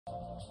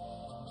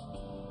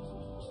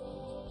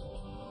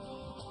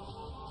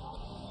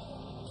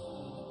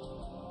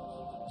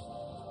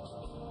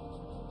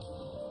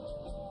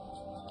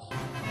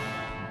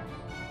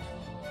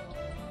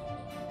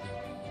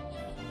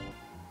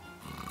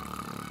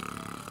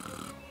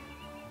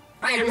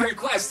I am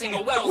requesting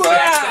a welfare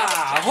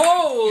Wow,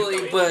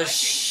 holy but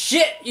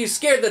shit, you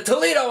scared the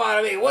Toledo out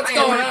of me. What's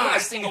going on? I am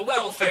requesting a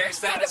welfare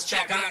status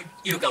check on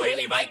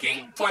ukulele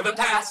biking. For the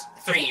past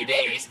 3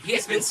 days, he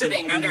has been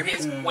sitting under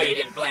his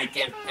weighted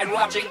blanket and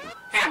watching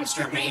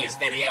Hamster maze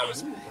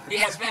videos. He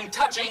has been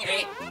touching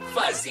a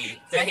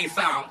fuzzy that he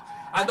found.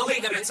 I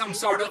believe that it's some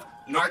sort of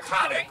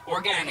narcotic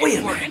organic Wait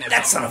a organism. minute,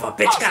 that son of a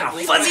bitch got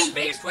a fuzzy?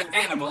 Based with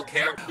animal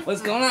care.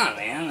 What's going on,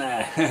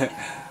 man?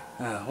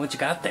 What you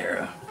got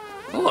there?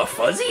 Oh, a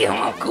fuzzy?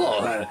 Oh,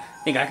 cool.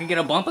 Think I could get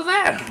a bump of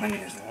that? Let me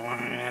just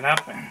warm it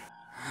up.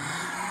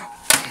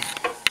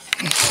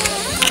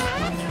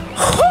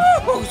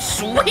 Oh,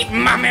 sweet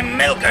mommy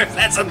milkers!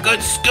 That's a good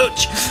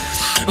scooch.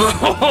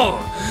 Oh,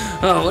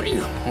 what are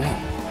you?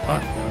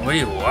 What are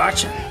you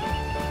watching?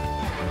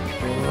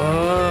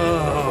 Whoa.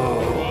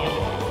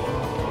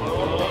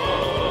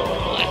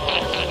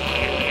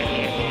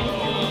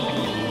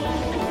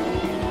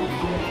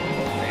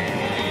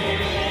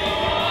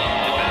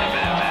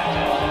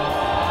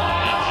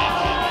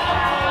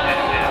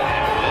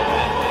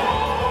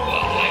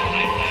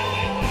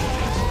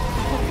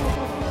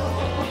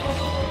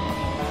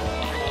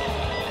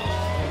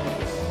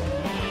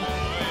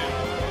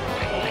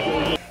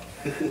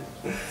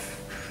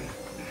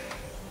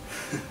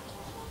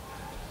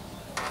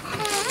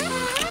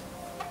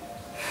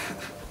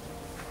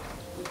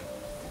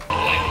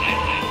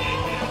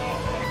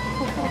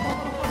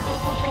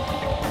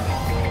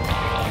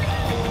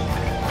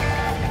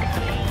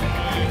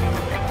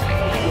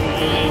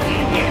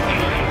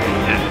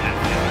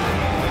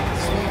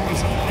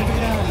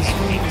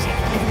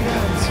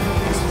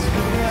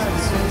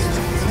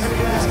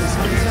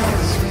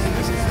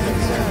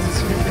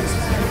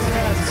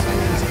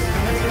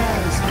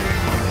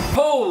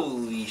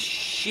 Holy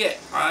shit,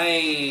 I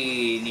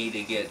need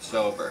to get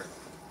sober.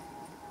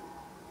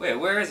 Wait,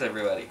 where is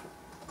everybody?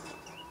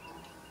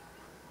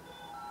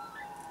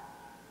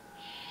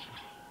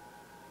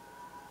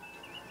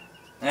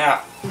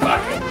 Ah, fuck.